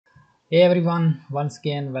Hey everyone, once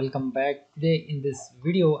again welcome back. Today in this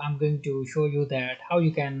video I'm going to show you that how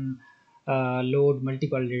you can load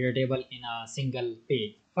multiple data table in a single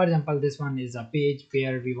page. For example, this one is a page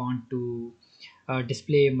where we want to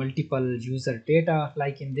display multiple user data.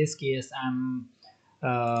 Like in this case, I'm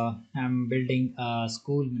building a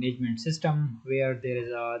school management system where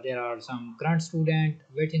there are some current student,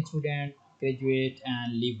 waiting student, graduate,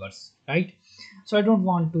 and leavers. Right. So I don't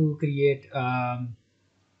want to create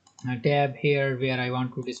a tab here where I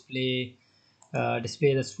want to display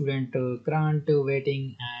the student current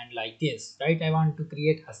waiting and like this, right? I want to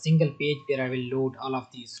create a single page where I will load all of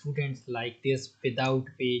these students like this without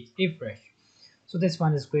page refresh. So this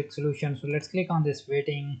one is quick solution. So let's click on this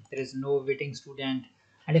waiting. There is no waiting student,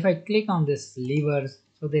 and if I click on this levers,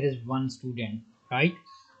 so there is one student, right?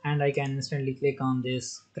 And I can instantly click on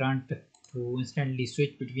this current to instantly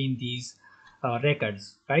switch between these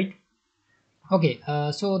records, right? Okay,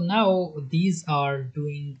 so now these are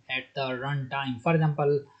doing at the runtime. For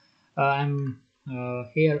example, I'm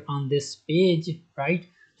here on this page, right?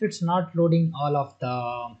 So it's not loading all of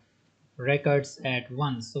the records at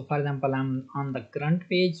once. So for example, I'm on the current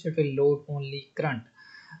page, so it will load only current.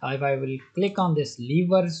 If I will click on this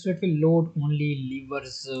levers, so it will load only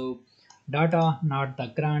levers data, not the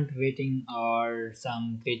current, waiting, or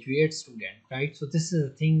some graduate student, right? So this is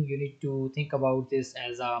the thing you need to think about this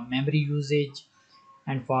as a memory usage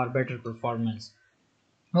and for better performance.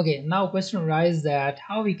 Okay, now question arises that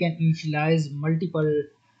how we can initialize multiple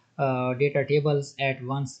data tables at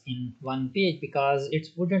once in one page, because it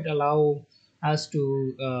us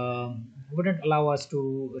to wouldn't allow us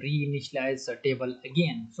to reinitialize a table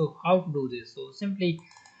again. So how to do this? So simply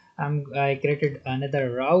I created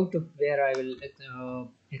another route where I will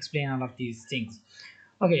explain all of these things.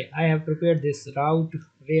 Okay, I have prepared this route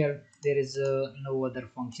where there is no other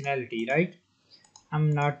functionality, right?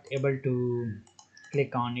 I'm not able to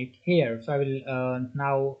click on it here. So I will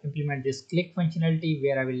now implement this click functionality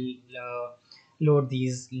where I will load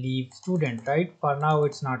these leave student, right? For now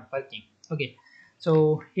it's not working. Okay,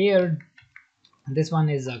 so here this one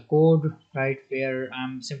is a code, right, where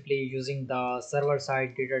I'm simply using the server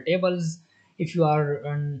side data tables. If you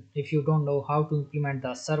don't know how to implement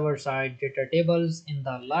the server side data tables in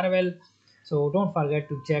the Laravel, so don't forget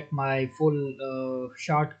to check my full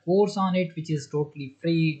short course on it, which is totally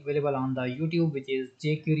free, available on the YouTube, which is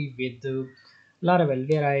jQuery with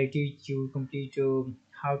Laravel, where I teach you complete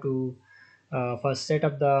how to first set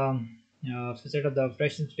up the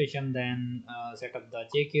fresh installation, then set up the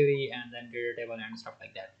jQuery, and then data table and stuff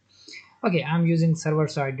like that. Okay, I'm using server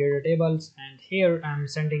side data tables, and here I'm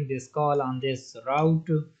sending this call on this route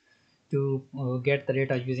to get the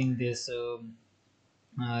data using this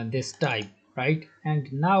type, right?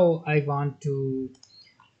 And now I want to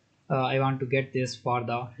get this for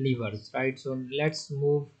the levers, right? So let's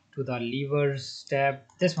move to the levers tab.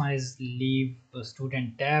 This one is leave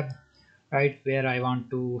student tab, right, where I want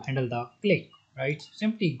to handle the click, right?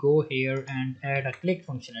 Simply go here and add a click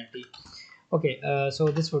functionality. Okay, so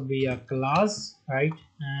this would be a class, right?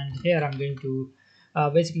 And here I'm going to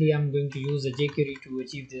basically I'm going to use a jQuery to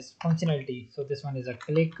achieve this functionality. So this one is a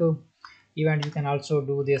click event. You can also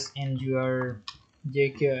do this in your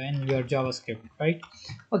jQuery in your JavaScript, right?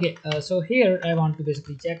 Okay, so here I want to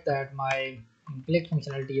basically check that my click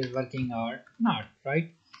functionality is working or not,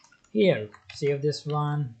 right? Here, save this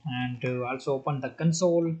one and also open the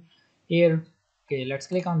console here. Okay, let's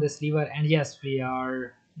click on this lever, and yes, we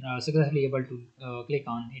are successfully able to click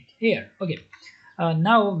on it here. Okay,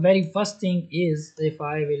 now very first thing is, if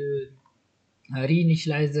I will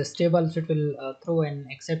reinitialize this table, so it will throw an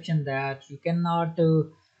exception that you cannot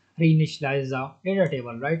reinitialize the data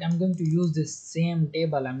table, right? I'm going to use this same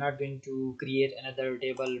table. I'm not going to create another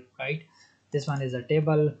table, right? This one is a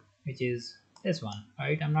table, which is this one,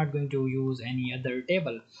 right? I'm not going to use any other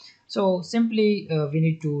table. So simply we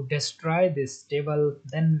need to destroy this table,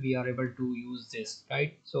 then we are able to use this,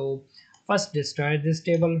 right? So first destroy this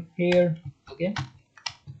table here. Okay,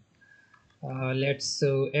 let's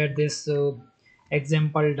add this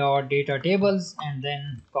example dot data tables, and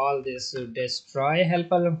then call this destroy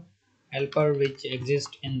helper which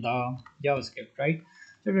exists in the JavaScript, right?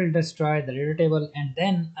 So it will destroy the data table, and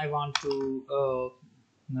then I want to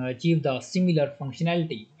achieve the similar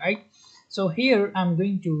functionality, right? So here I'm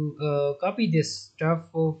going to copy this stuff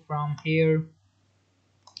from here,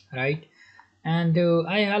 right? And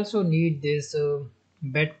I also need this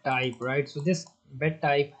bed type, right? So this bed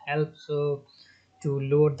type helps to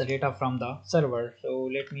load the data from the server. So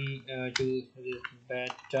let me choose this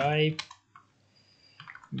bed type,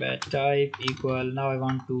 bed type equal, now I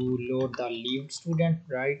want to load the leaved student,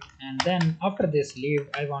 right? And then after this leave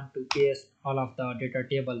I want to paste all of the data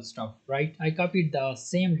table stuff, right? I copied the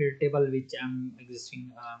same data table which I'm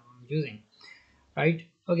existing using, right?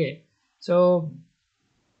 Okay, so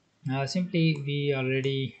simply we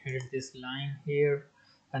already added this line here,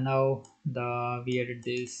 and now the we added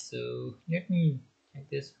this, so let me check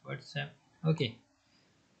this WhatsApp. Okay,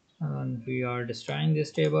 and we are destroying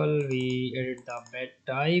this table. We edit the bed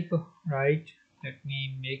type, right? Let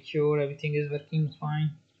me make sure everything is working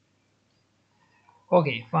fine.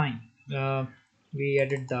 Okay, fine. We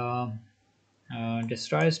added the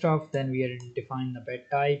destroy stuff, then we define the bed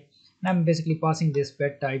type, and I'm basically passing this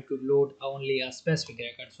bed type to load only a specific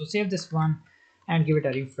record. So save this one and give it a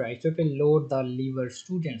refresh, so it will load the lever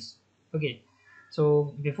students. Okay,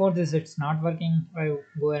 so before this it's not working. I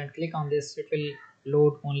go ahead and click on this, it will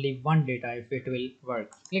load only one data if it will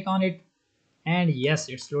work. Click on it, and yes,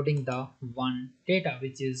 it's loading the one data,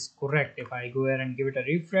 which is correct. If I go ahead and give it a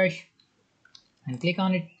refresh and click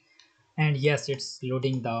on it, and yes, it's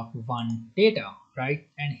loading the one data, right?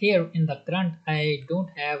 And here in the current I don't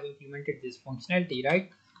have implemented this functionality, right?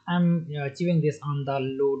 I'm achieving this on the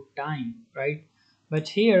load time, right? But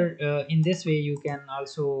here in this way you can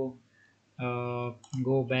also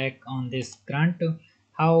go back on this grunt.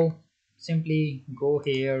 How? Simply go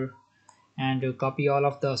here and copy all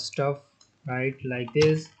of the stuff, right, like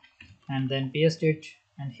this, and then paste it.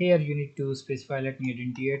 And here you need to specify, let me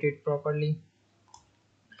identify it properly.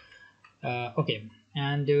 Okay,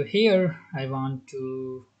 and here I want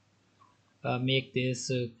to make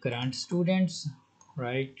this current students,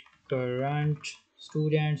 right? Current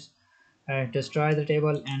students, destroy the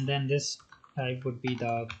table, and then this type would be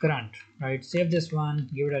the current, right? Save this one,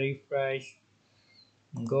 give it a refresh,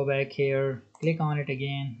 go back here, click on it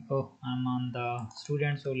again. Oh, I'm on the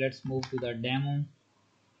student, so let's move to the demo.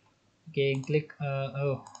 Okay, click.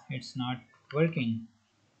 Oh, it's not working.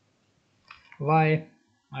 Why?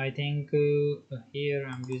 I think here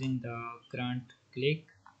I'm using the current click.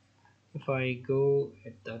 If I go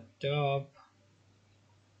at the top,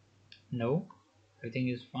 no, everything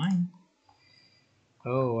is fine.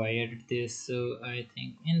 Oh, I added this, so I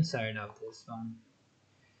think inside of this one.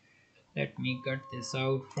 Let me cut this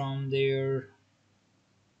out from there.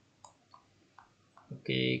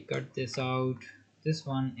 Okay, cut this out. This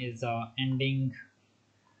one is the ending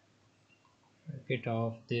bracket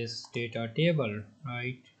of this data table,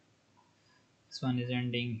 right? This one is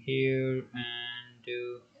ending here, and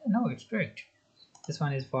no, it's correct. This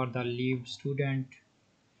one is for the leaved student.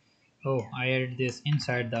 Oh, I added this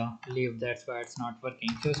inside the leave, that's why it's not working.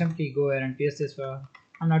 So simply go ahead and paste this one.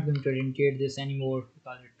 I'm not going to indicate this anymore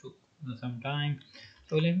because it took some time.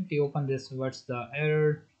 So let me open this. What's the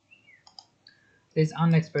error? This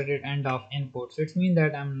unexpected end of input, so it means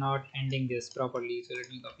that I'm not ending this properly. So let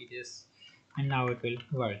me copy this, and now it will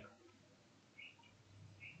work.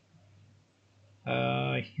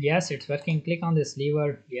 Yes, it's working. Click on this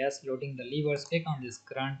lever. Yes, loading the levers. Click on this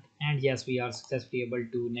grunt, and yes, we are successfully able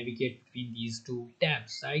to navigate between these two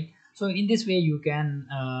tabs, right? So in this way you can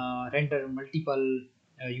render multiple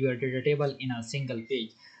your data table in a single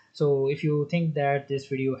page. So if you think that this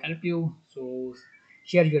video helped you, so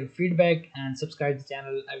share your feedback and subscribe the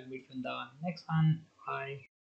channel. I will meet you in the next one. Bye.